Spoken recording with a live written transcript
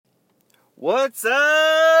What's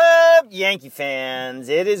up, Yankee fans?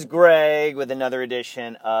 It is Greg with another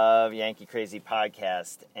edition of Yankee Crazy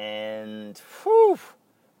Podcast. And, whew,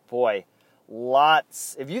 boy,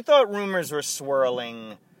 lots. If you thought rumors were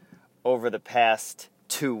swirling over the past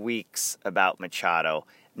 2 weeks about Machado,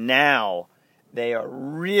 now they are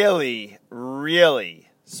really, really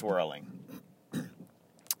swirling.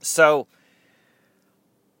 So,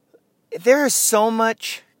 there is so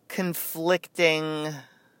much conflicting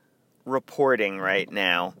reporting right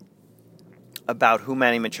now about who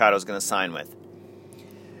Manny Machado is going to sign with.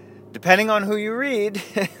 Depending on who you read,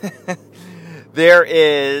 there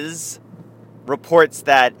is reports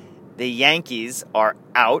that the Yankees are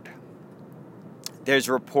out. There's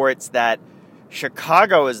reports that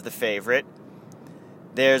Chicago is the favorite.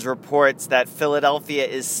 There's reports that Philadelphia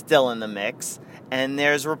is still in the mix. And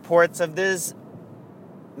there's reports of this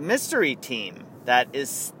mystery team that is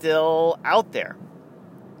still out there.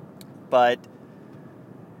 But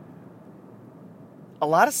a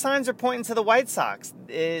lot of signs are pointing to the White Sox.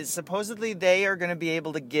 Supposedly they are going to be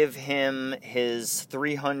able to give him his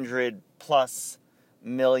 $300+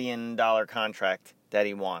 million contract that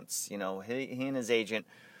he wants. You know, he and his agent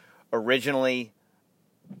originally,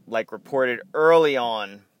 reported early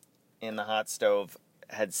on in the hot stove,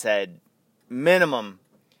 had said minimum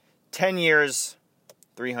 10 years,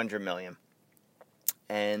 $300 million.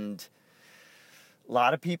 And a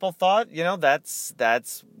lot of people thought,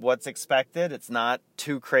 that's what's expected. It's not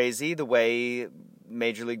too crazy the way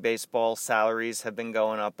Major League Baseball salaries have been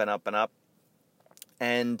going up and up and up.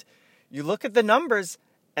 And you look at the numbers,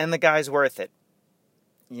 and the guy's worth it.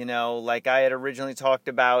 Like I had originally talked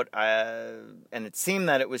about, and it seemed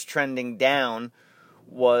that it was trending down,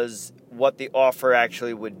 was what the offer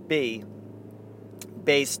actually would be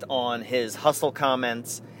based on his hustle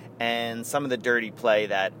comments and some of the dirty play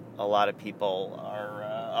that a lot of people are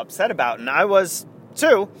upset about. And I was,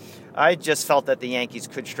 too. I just felt that the Yankees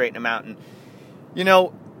could straighten him out. And,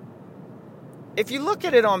 if you look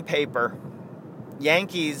at it on paper,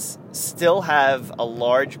 Yankees still have a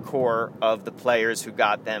large core of the players who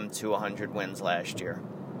got them to 100 wins last year.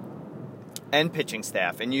 And pitching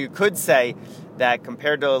staff. And you could say that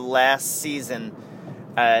compared to last season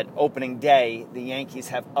at opening day, the Yankees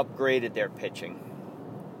have upgraded their pitching.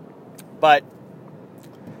 But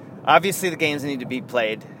obviously the games need to be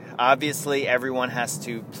played. Obviously everyone has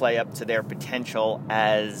to play up to their potential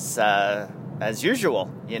as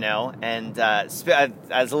usual, And as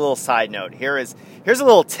a little side note, here's a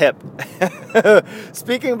little tip.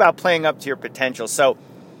 Speaking about playing up to your potential. So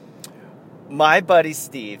my buddy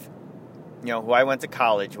Steve, who I went to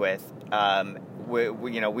college with,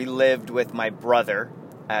 we lived with my brother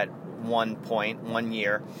at one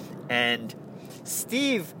year, and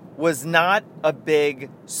Steve was not a big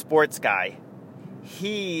sports guy.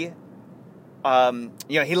 He,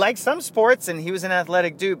 he liked some sports, and he was an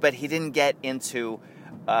athletic dude, but he didn't get into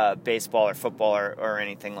baseball or football or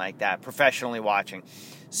anything like that, professionally watching.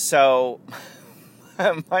 So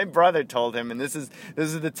my brother told him, and this is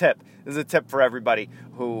the tip. This is a tip for everybody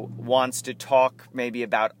who wants to talk maybe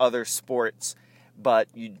about other sports, but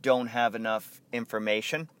you don't have enough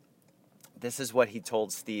information. This is what he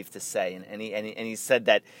told Steve to say, and he said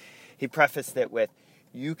that he prefaced it with,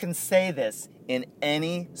 "You can say this in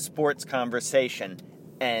any sports conversation,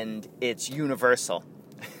 and it's universal."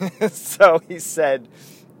 So he said,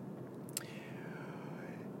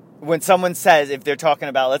 when someone says, if they're talking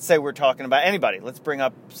about, let's say we're talking about anybody, let's bring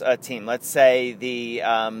up a team, let's say the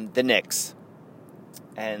Knicks,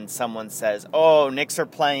 and someone says, "Oh, Knicks are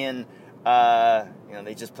playing,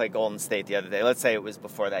 they just played Golden State the other day." Let's say it was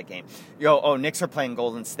before that game. Knicks are playing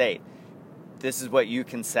Golden State. This is what you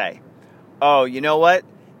can say. "Oh, you know what?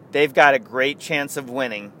 They've got a great chance of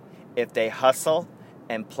winning if they hustle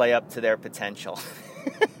and play up to their potential."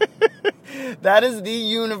 That is the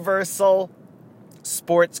universal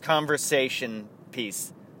sports conversation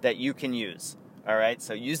piece that you can use. All right?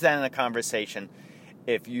 So use that in a conversation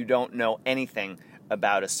if you don't know anything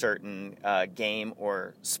about a certain game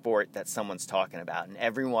or sport that someone's talking about. And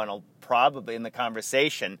everyone will probably in the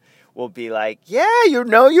conversation will be like, "Yeah, you're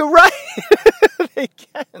right." They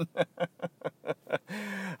can.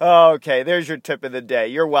 Okay, there's your tip of the day.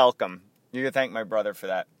 You're welcome. You can thank my brother for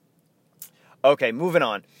that. Okay, moving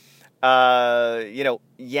on.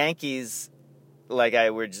 Yankees, like I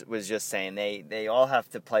was just saying, they all have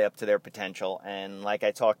to play up to their potential. And like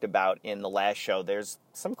I talked about in the last show, there's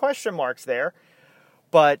some question marks there.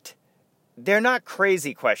 But they're not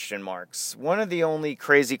crazy question marks. One of the only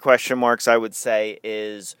crazy question marks I would say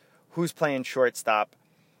is who's playing shortstop,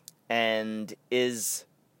 and is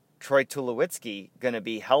Troy Tulowitzki going to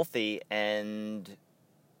be healthy and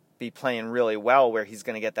be playing really well where he's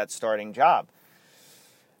going to get that starting job.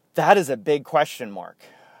 That is a big question mark.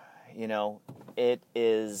 You know, it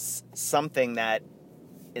is something that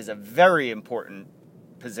is a very important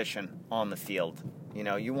position on the field. You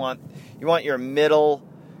know, you want your middle,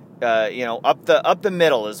 up the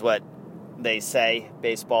middle is what they say,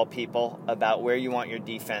 baseball people, about where you want your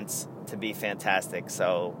defense to be fantastic.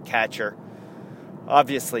 So catcher,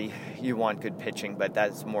 obviously you want good pitching, but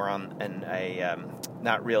that's more on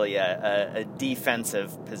not really a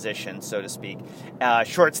defensive position, so to speak.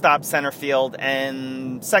 Shortstop, center field,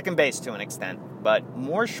 and second base to an extent, but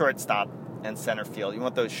more shortstop and center field. You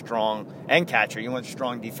want those strong, and catcher, you want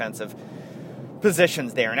strong defensive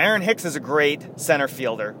positions there. And Aaron Hicks is a great center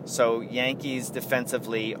fielder, so Yankees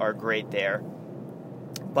defensively are great there.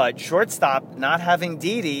 But shortstop, not having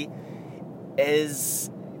Didi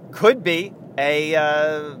could be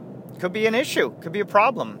an issue, could be a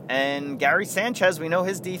problem. And Gary Sanchez, we know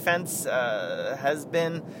his defense has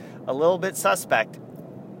been a little bit suspect.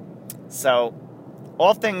 So,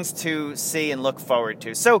 all things to see and look forward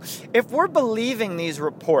to. So, if we're believing these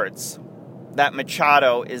reports that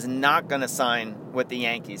Machado is not going to sign with the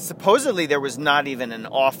Yankees, supposedly there was not even an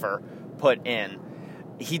offer put in.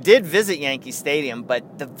 He did visit Yankee Stadium,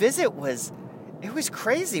 but the visit was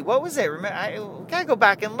crazy. What was it? I gotta go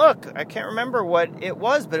back and look. I can't remember what it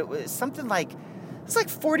was, but it was something like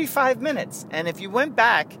 45 minutes. And if you went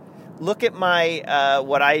back, look at my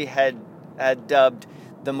what I had dubbed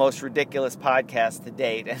the most ridiculous podcast to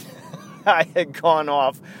date, and I had gone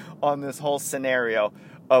off on this whole scenario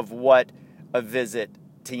of what a visit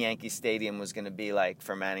to Yankee Stadium was going to be like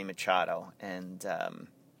for Manny Machado. And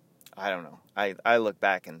I don't know. I look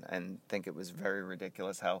back and think it was very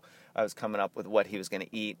ridiculous how I was coming up with what he was going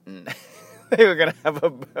to eat, and they were going to have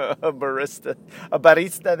a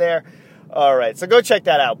barista there. All right, so go check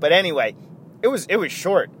that out. But anyway, it was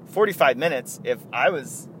short, 45 minutes. If I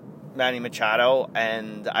was Manny Machado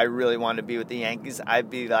and I really wanted to be with the Yankees, I'd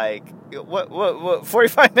be like, what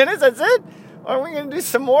 45 minutes? That's it? Are we going to do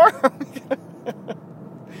some more?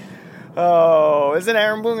 Oh, isn't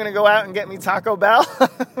Aaron Boone going to go out and get me Taco Bell?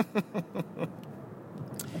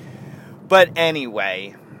 But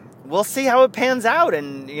anyway, we'll see how it pans out.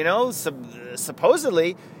 And, you know,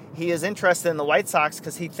 supposedly he is interested in the White Sox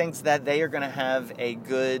because he thinks that they are going to have a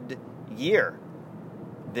good year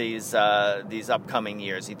these upcoming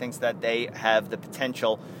years. He thinks that they have the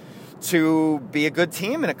potential to be a good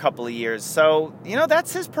team in a couple of years. So, you know,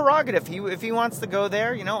 that's his prerogative. If he wants to go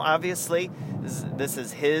there, you know, obviously this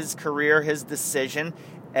is his career, his decision.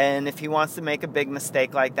 And if he wants to make a big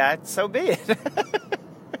mistake like that, so be it.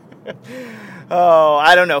 Oh,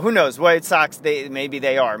 I don't know. Who knows? White Sox, maybe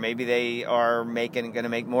they are going to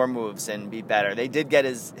make more moves and be better. They did get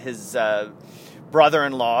his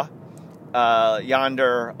brother-in-law,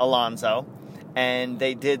 Yonder Alonso, and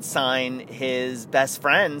they did sign his best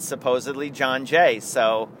friend, supposedly John Jay.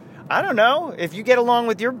 So, I don't know. If you get along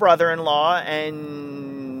with your brother-in-law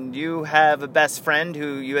and you have a best friend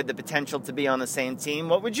who you had the potential to be on the same team,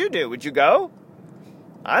 what would you do? Would you go?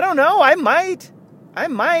 I don't know. I might.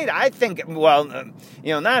 I think, well,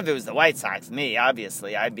 you know, not if it was the White Sox. Me,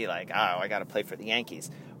 obviously, I'd be like, oh, I got to play for the Yankees.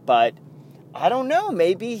 But I don't know.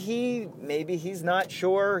 Maybe he's not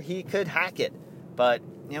sure he could hack it. But,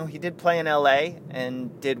 you know, he did play in L.A.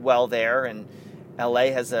 and did well there. And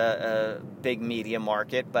L.A. has a big media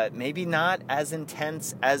market, but maybe not as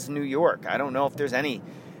intense as New York. I don't know if there's any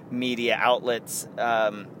media outlets,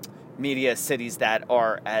 media cities that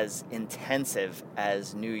are as intensive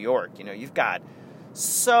as New York. You know, you've got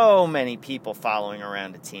so many people following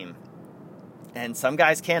around a team. And some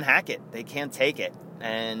guys can't hack it. They can't take it.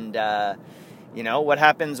 And, you know, what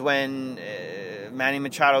happens when Manny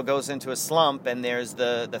Machado goes into a slump and there's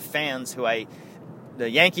the fans the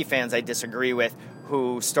Yankee fans I disagree with,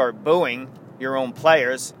 who start booing your own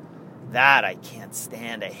players? That I can't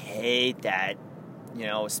stand. I hate that. You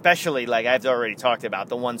know, especially like I've already talked about,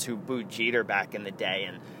 the ones who booed Jeter back in the day.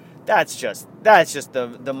 And that's just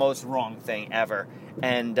the most wrong thing ever.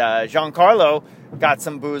 And Giancarlo got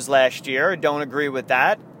some boos last year. Don't agree with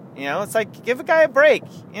that. You know, it's like, give a guy a break.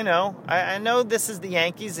 You know, I know this is the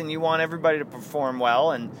Yankees and you want everybody to perform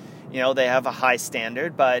well, and, you know, they have a high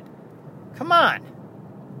standard, but come on.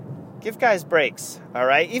 Give guys breaks, all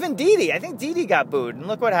right? Even Didi. I think Didi got booed, and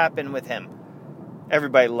look what happened with him.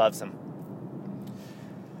 Everybody loves him.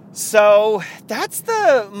 So that's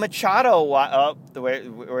the Machado.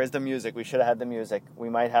 Where's the music? We should have had the music. We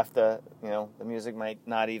might have to, you know, the music might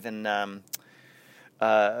not even, might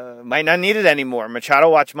not need it anymore. Machado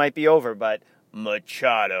Watch might be over, but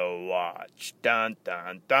Machado Watch. Dun,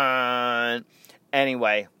 dun, dun.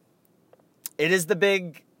 Anyway, it is the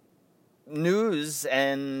big news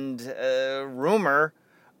and rumor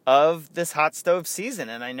of this hot stove season.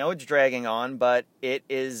 And I know it's dragging on, but it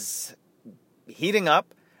is heating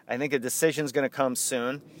up. I think a decision's going to come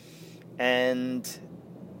soon. And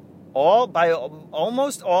by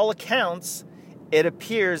almost all accounts, it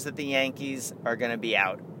appears that the Yankees are going to be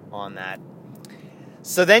out on that.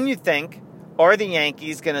 So then you think, are the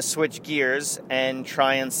Yankees going to switch gears and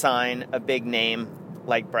try and sign a big name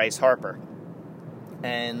like Bryce Harper?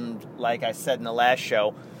 And like I said in the last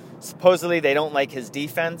show, supposedly they don't like his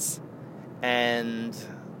defense, and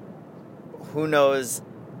who knows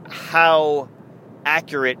how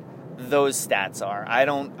accurate those stats are. I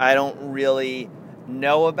don't really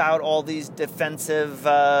know about all these defensive,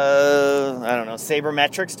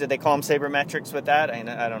 sabermetrics. Did they call them sabermetrics with that?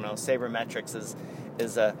 I don't know. Sabermetrics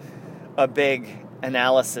is a big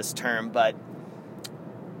analysis term, but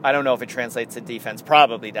I don't know if it translates to defense.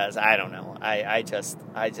 Probably does. I don't know. I just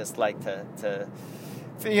like to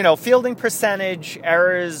fielding percentage,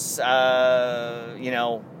 errors,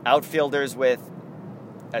 outfielders with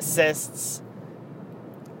assists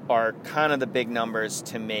are kind of the big numbers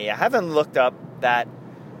to me. I haven't looked up that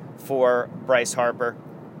for Bryce Harper,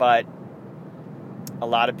 but a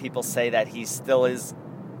lot of people say that he still is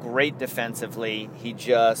great defensively. He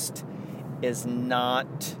just is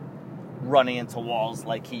not running into walls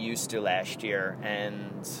like he used to last year.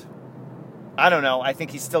 And I don't know. I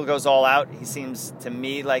think he still goes all out. He seems to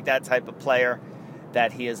me like that type of player,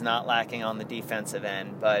 that he is not lacking on the defensive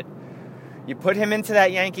end. But you put him into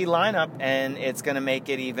that Yankee lineup, and it's going to make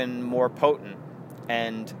it even more potent.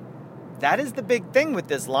 And that is the big thing with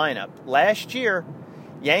this lineup. Last year,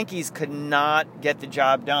 Yankees could not get the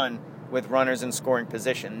job done with runners in scoring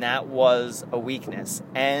position. That was a weakness.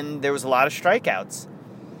 And there was a lot of strikeouts.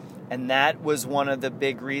 And that was one of the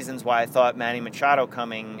big reasons why I thought Manny Machado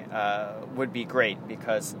coming would be great,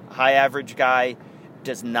 because high average guy,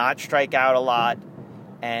 does not strike out a lot,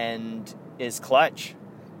 and is clutch.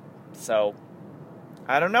 So,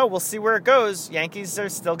 I don't know. We'll see where it goes. Yankees are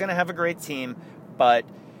still going to have a great team, but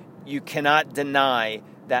you cannot deny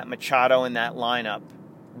that Machado in that lineup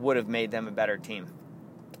would have made them a better team.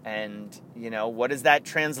 And, what does that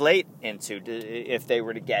translate into if they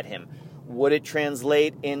were to get him? Would it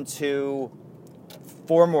translate into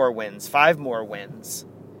 4 more wins, 5 more wins,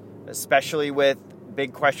 especially with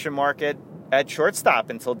big question mark at shortstop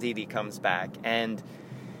until Didi comes back? And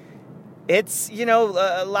it's,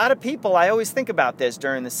 a lot of people, I always think about this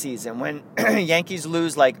during the season when Yankees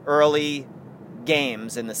lose like early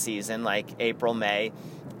games in the season, like April, May,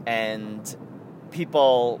 and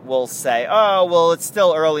people will say, oh, well, it's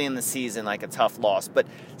still early in the season, like a tough loss. But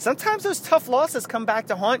sometimes those tough losses come back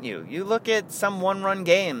to haunt you. You look at some one-run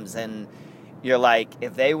games, and you're like,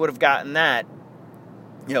 if they would have gotten that,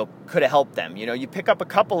 could have helped them. You pick up a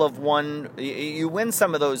couple of you win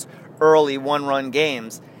some of those early one-run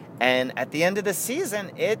games, and at the end of the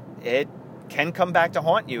season, it can come back to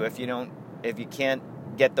haunt you if you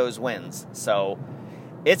can't get those wins. So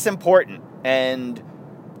it's important. And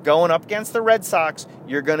going up against the Red Sox,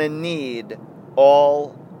 you're going to need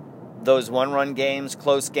all those one-run games,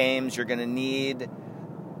 close games. You're going to need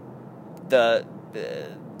the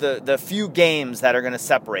few games that are going to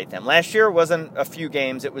separate them. Last year wasn't a few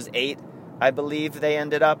games. It was 8, I believe they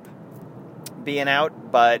ended up being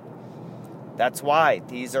out. But that's why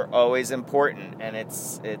these are always important. And it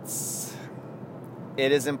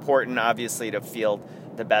is important, obviously, to field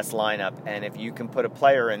the best lineup. And if you can put a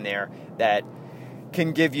player in there that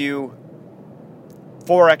can give you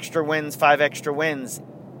 4 extra wins, 5 extra wins,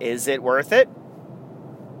 is it worth it?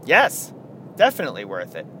 Yes, definitely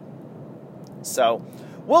worth it. So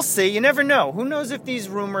we'll see. You never know. Who knows if these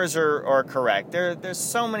rumors are correct? There's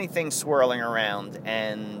so many things swirling around.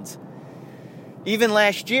 And even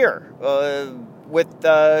last year with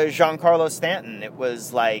Giancarlo Stanton, it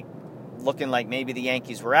was looking like maybe the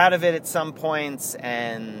Yankees were out of it at some points,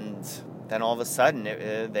 and then all of a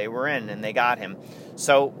sudden they were in and they got him.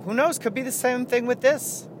 So who knows? Could be the same thing with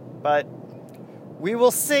this. But we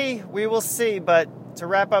will see. We will see. But to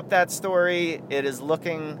wrap up that story, it is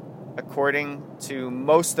looking, according to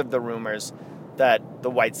most of the rumors, that the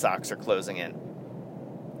White Sox are closing in.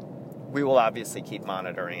 We will obviously keep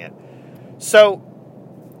monitoring it. So,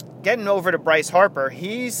 getting over to Bryce Harper,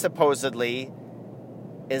 he supposedly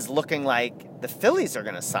is looking like the Phillies are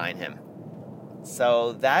going to sign him.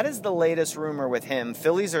 So that is the latest rumor with him.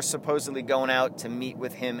 Phillies are supposedly going out to meet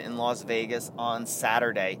with him in Las Vegas on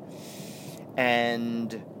Saturday.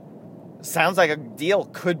 And sounds like a deal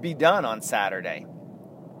could be done on Saturday.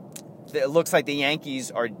 It looks like the Yankees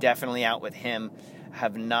are definitely out with him.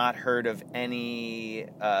 Have not heard of any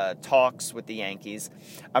talks with the Yankees.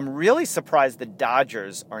 I'm really surprised the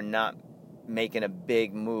Dodgers are not making a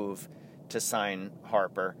big move to sign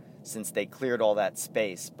Harper since they cleared all that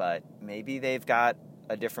space, but maybe they've got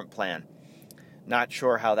a different plan. Not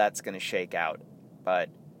sure how that's going to shake out, but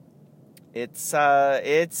it's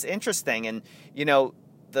interesting. And,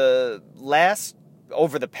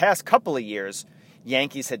 over the past couple of years,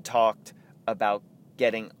 Yankees had talked about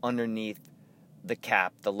getting underneath the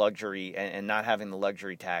cap, the luxury, and not having the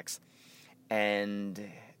luxury tax. And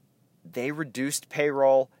they reduced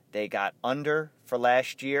payroll. They got under for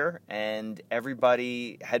last year, and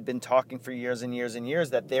everybody had been talking for years and years and years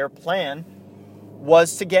that their plan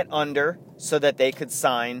was to get under so that they could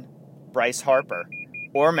sign Bryce Harper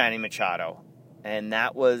or Manny Machado. And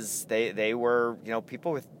that was, they were,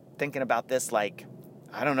 people were thinking about this like,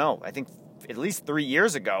 I don't know, I think at least 3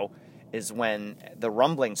 years ago is when the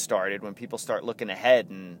rumbling started, when people start looking ahead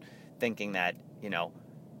and thinking that,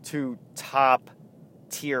 2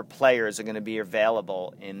 top-tier players are going to be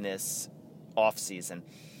available in this offseason.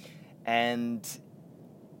 And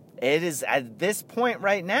it is, at this point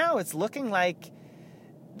right now, it's looking like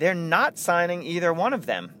they're not signing either one of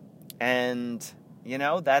them. And,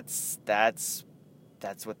 that's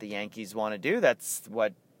what the Yankees want to do. That's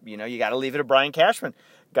what, you got to leave it to Brian Cashman.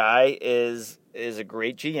 Guy is a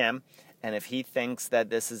great GM, and if he thinks that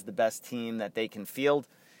this is the best team that they can field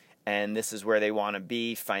and this is where they want to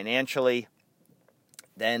be financially,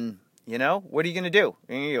 then, what are you going to do?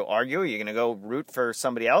 Are you going to argue? Are you going to go root for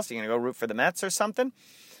somebody else? Are you going to go root for the Mets or something?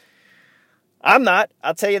 I'm not.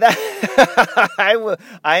 I'll tell you that.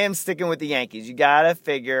 I am sticking with the Yankees. You got to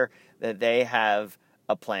figure that they have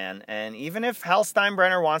a plan. And even if Hal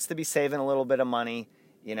Steinbrenner wants to be saving a little bit of money,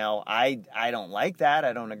 I don't like that.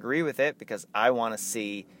 I don't agree with it because I want to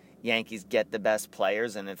see Yankees get the best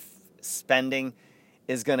players. And if spending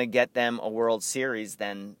is going to get them a World Series,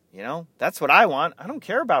 then, that's what I want. I don't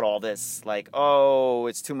care about all this. Like, oh,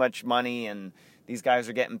 it's too much money and these guys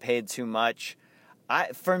are getting paid too much.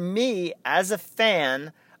 For me, as a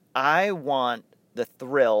fan, I want the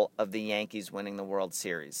thrill of the Yankees winning the World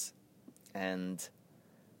Series. And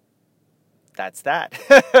that's that.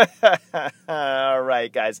 All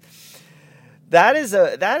right, guys. That is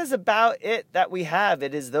about it that we have.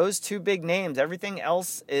 It is those 2 big names. Everything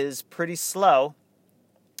else is pretty slow.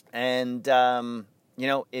 And,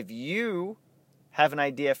 if you have an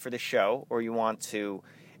idea for the show or you want to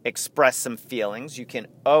express some feelings, you can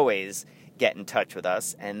always get in touch with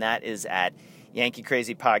us. And that is at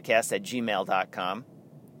yankeecrazypodcast@gmail.com.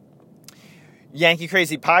 Yankee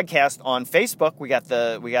Crazy Podcast on Facebook. We got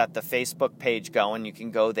the Facebook page going. You can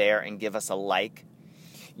go there and give us a like.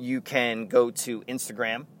 You can go to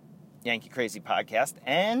Instagram, Yankee Crazy Podcast,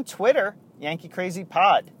 and Twitter, Yankee Crazy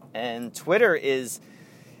Pod. And Twitter is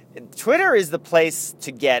the place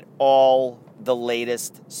to get all the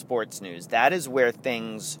latest sports news. That is where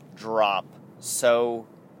things drop so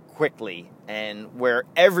quickly and where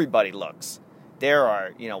everybody looks. There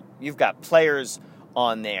are, you've got players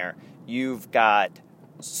on there. You've got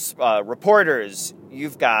reporters,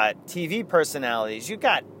 you've got TV personalities, you've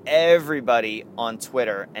got everybody on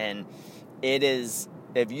Twitter. And it is,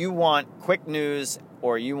 if you want quick news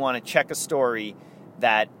or you want to check a story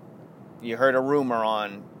that you heard a rumor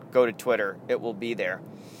on, go to Twitter. It will be there.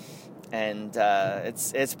 And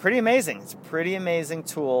it's pretty amazing. It's a pretty amazing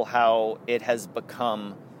tool how it has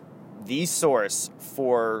become the source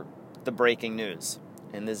for the breaking news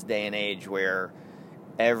in this day and age where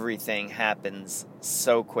everything happens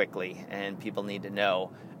so quickly and people need to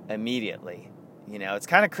know immediately. It's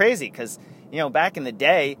kind of crazy because, back in the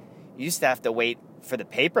day, you used to have to wait for the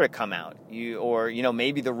paper to come out.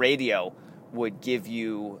 Maybe the radio would give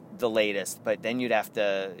you the latest, but then you'd have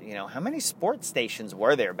to, how many sports stations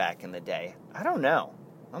were there back in the day? I don't know.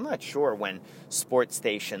 I'm not sure when sports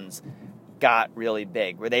stations got really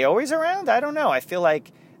big. Were they always around? I don't know. I feel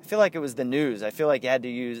like it was the news. I feel like you had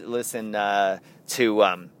to listen to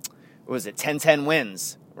what was it, 1010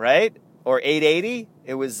 Wins, right? Or 880?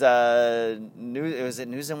 It was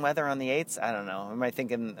News and Weather on the 8s? I don't know. Am I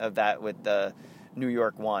thinking of that with the New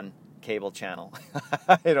York One cable channel?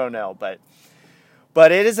 I don't know, but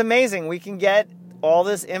it is amazing. We can get all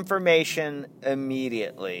this information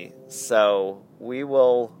immediately. So we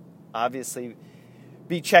will obviously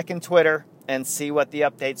be checking Twitter and see what the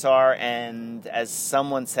updates are. And as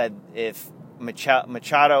someone said, if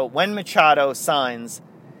when Machado signs,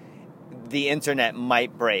 the internet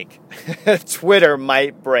might break. Twitter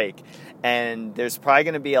might break. And there's probably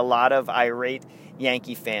going to be a lot of irate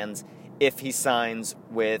Yankee fans if he signs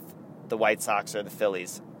with the White Sox or the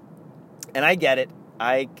Phillies. And I get it.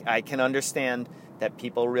 I can understand that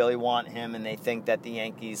people really want him, and they think that the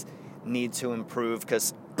Yankees need to improve.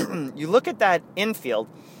 Because you look at that infield,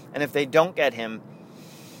 and if they don't get him,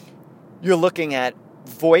 you're looking at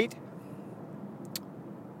Voit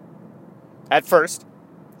at first,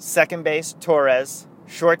 second base, Torres,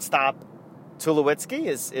 shortstop, Tulowitzki.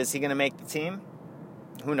 Is he going to make the team?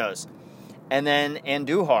 Who knows? And then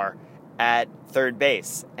Andujar at third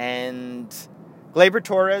base. And Gleyber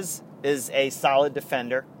Torres is a solid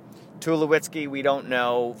defender. Tulowitzki, we don't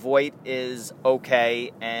know. Voit is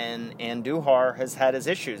okay. And Andujar has had his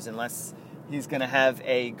issues, unless he's going to have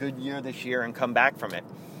a good year this year and come back from it.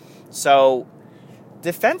 So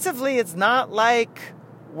defensively, it's not like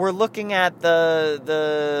we're looking at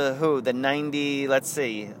the 90, let's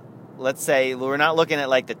say we're not looking at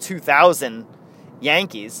like the 2000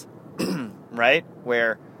 Yankees, right?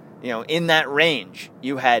 Where, in that range,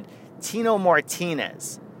 you had Tino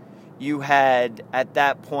Martinez. You had, at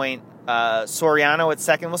that point, Soriano at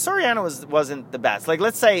second. Well, Soriano wasn't the best. Like,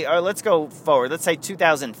 let's go forward. Let's say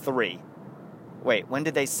 2003. Wait, when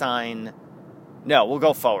did they sign? No, we'll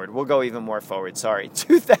go forward. We'll go even more forward. Sorry.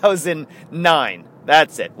 2009.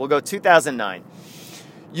 That's it. We'll go 2009.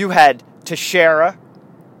 You had Teixeira,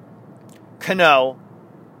 Cano,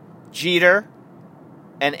 Jeter,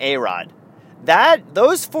 and A-Rod.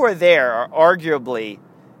 Those four there are arguably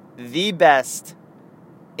the best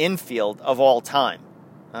infield of all time.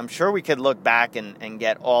 I'm sure we could look back and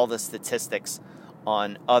get all the statistics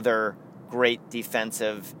on other great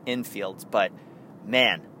defensive infields, but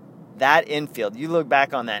man, that infield, you look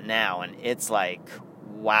back on that now and it's like,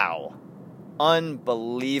 wow,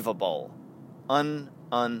 unbelievable.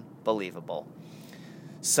 Unbelievable.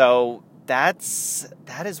 So that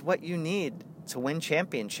is what you need to win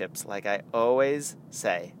championships, like I always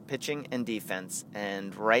say, pitching and defense.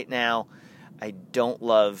 And right now, I don't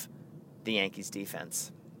love the Yankees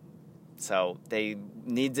defense. So they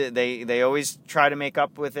need to, they always try to make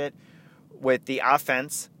up with it with the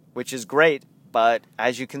offense, which is great. But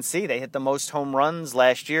as you can see, they hit the most home runs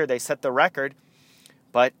last year. They set the record,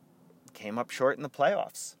 but came up short in the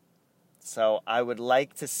playoffs. So I would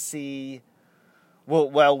like to see,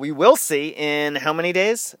 well, we will see in how many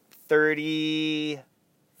days?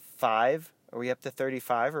 35? Are we up to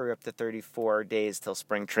 35 or are we up to 34 days till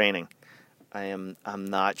spring training? I'm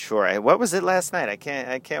not sure. What was it last night? I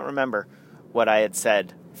can't remember what I had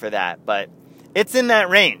said for that, but it's in that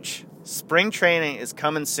range. Spring training is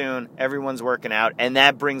coming soon. Everyone's working out, and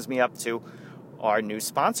that brings me up to our new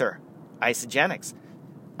sponsor, Isagenix.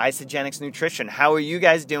 Isagenix Nutrition. How are you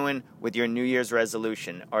guys doing with your New Year's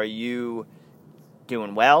resolution? Are you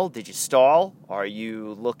doing well? Did you stall? Are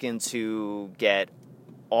you looking to get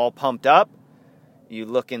all pumped up? You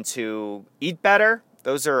looking to eat better?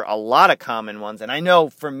 Those are a lot of common ones. And I know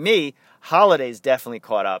for me, holidays definitely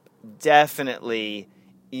caught up. Definitely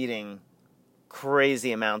eating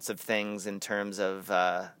crazy amounts of things in terms of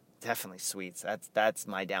definitely sweets. That's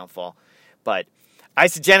my downfall. But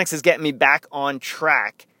Isagenix is getting me back on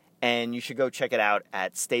track, and you should go check it out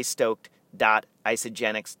at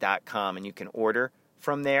staystoked.isagenix.com, and you can order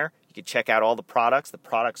from there. You can check out all the products. The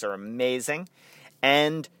products are amazing.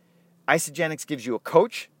 And Isagenix gives you a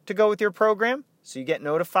coach to go with your program, so you get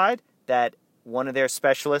notified that one of their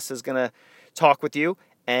specialists is going to talk with you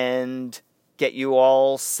and get you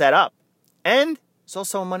all set up. And it's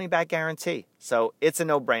also a money-back guarantee. So it's a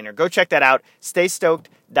no-brainer. Go check that out.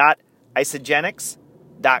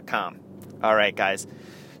 staystoked.isagenix.com. All right, guys.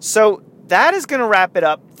 So that is going to wrap it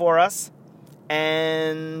up for us.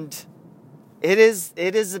 And it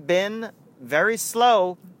has been very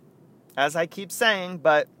slow, as I keep saying,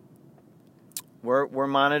 but we're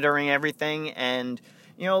monitoring everything. And,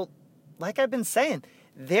 like I've been saying,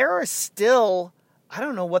 there are still, I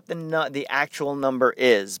don't know what the actual number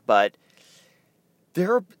is, but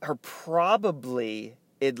there are probably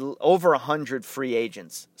over 100 free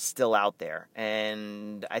agents still out there.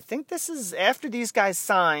 And I think this is after these guys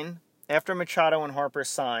sign, after Machado and Harper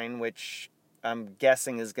sign, which I'm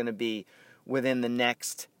guessing is going to be within the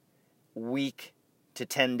next week to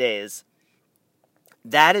 10 days.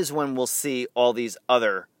 That is when we'll see all these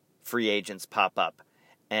other free agents pop up.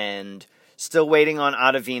 And still waiting on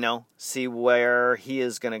Ottavino, see where he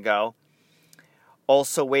is going to go.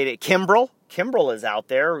 Also waiting, Kimbrel is out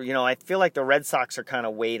there. I feel like the Red Sox are kind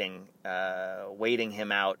of waiting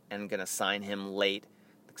him out and going to sign him late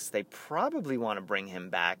because they probably want to bring him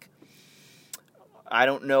back. I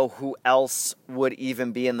don't know who else would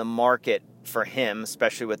even be in the market for him,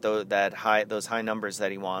 especially with those high numbers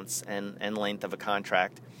that he wants and length of a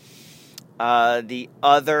contract. The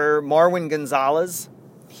other, Marwin Gonzalez,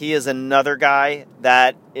 he is another guy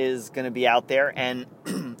that is going to be out there. And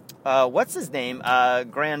what's his name?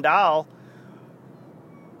 Grandal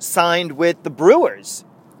signed with the Brewers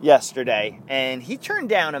yesterday, and he turned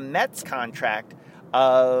down a Mets contract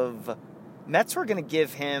of... Mets were going to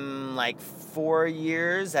give him like 4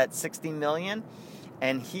 years at $60 million,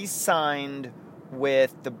 and he signed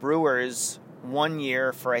with the Brewers 1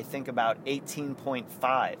 year for, I think, about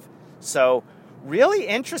 18.5. So really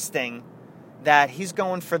interesting that he's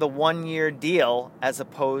going for the 1 year deal as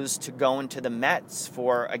opposed to going to the Mets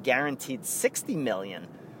for a guaranteed $60 million.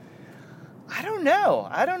 I don't know.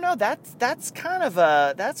 That's kind of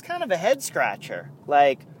a head scratcher.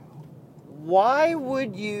 Like, why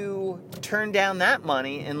would you turn down that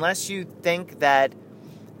money unless you think that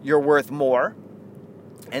you're worth more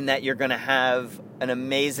and that you're going to have an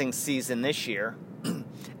amazing season this year?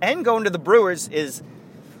 And going to the Brewers is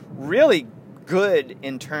really good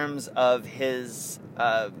in terms of his,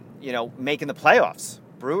 making the playoffs.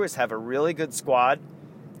 Brewers have a really good squad,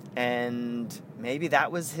 and maybe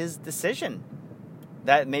that was his decision.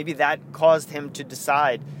 Maybe that caused him to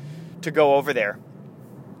decide to go over there.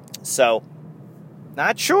 So,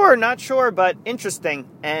 not sure, but interesting.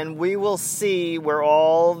 And we will see where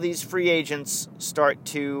all these free agents start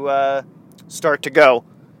to go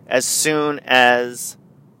as soon as,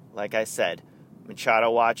 like I said,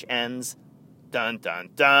 Machado Watch ends. Dun, dun,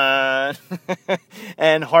 dun.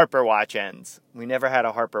 And Harper Watch ends. We never had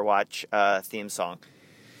a Harper Watch theme song.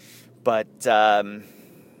 But I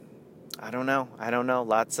don't know.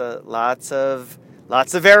 Lots of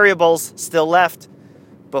variables still left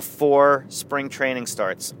before spring training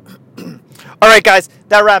starts. All right, guys,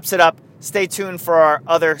 that wraps it up. Stay tuned for our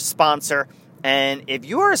other sponsor. And if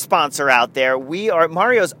you are a sponsor out there,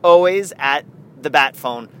 Mario's always at the bat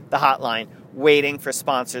phone, the hotline, waiting for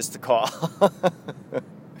sponsors to call.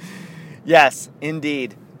 Yes,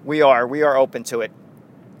 indeed, we are. We are open to it.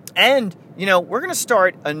 And, we're going to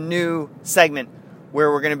start a new segment where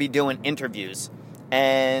we're going to be doing interviews.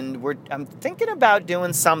 And I'm thinking about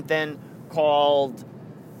doing something called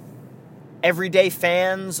Everyday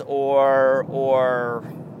Fans or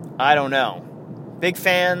I don't know, Big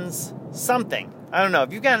Fans, something. I don't know.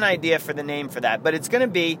 If you've got an idea for the name for that. But it's going to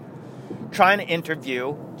be trying to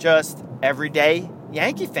interview just everyday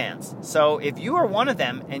Yankee fans. So if you are one of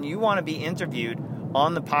them and you want to be interviewed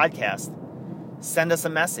on the podcast, send us a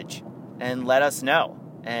message and let us know.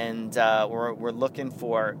 And we're looking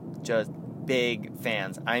for just big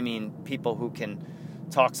fans. I mean, people who can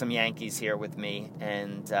talk some Yankees here with me,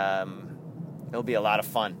 and it'll be a lot of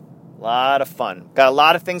fun. Got a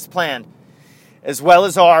lot of things planned, as well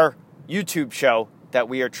as our YouTube show that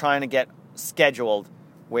we are trying to get scheduled,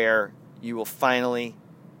 where you will finally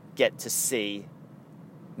get to see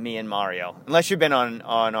me and Mario. Unless you've been on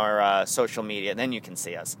our social media, then you can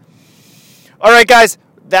see us. All right, guys,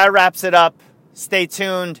 that wraps it up. Stay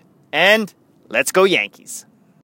tuned, and let's go Yankees.